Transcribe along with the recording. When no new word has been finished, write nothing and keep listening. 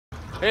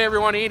Hey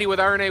everyone, Andy with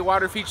R&A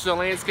Water Features and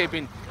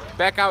Landscaping.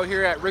 Back out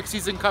here at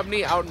Rykse and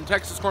Company out in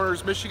Texas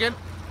Corners, Michigan.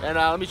 And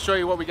let me show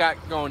you what we got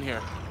going here.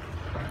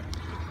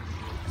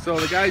 So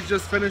the guys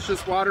just finished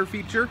this water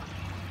feature.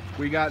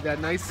 We got that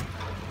nice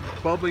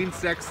bubbling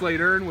stack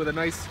slate urn with a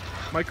nice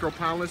micro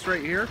pondless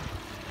right here.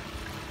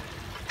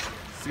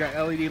 It's got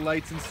LED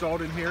lights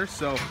installed in here.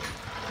 So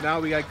now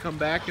we got to come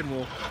back and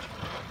we'll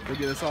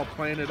get this all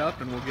planted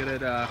up and we'll get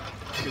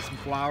some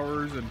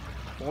flowers and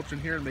mulch in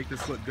here and make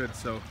this look good.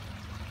 So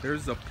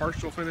there's a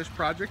partial finished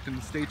project,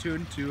 and stay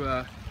tuned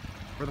for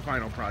the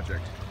final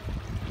project.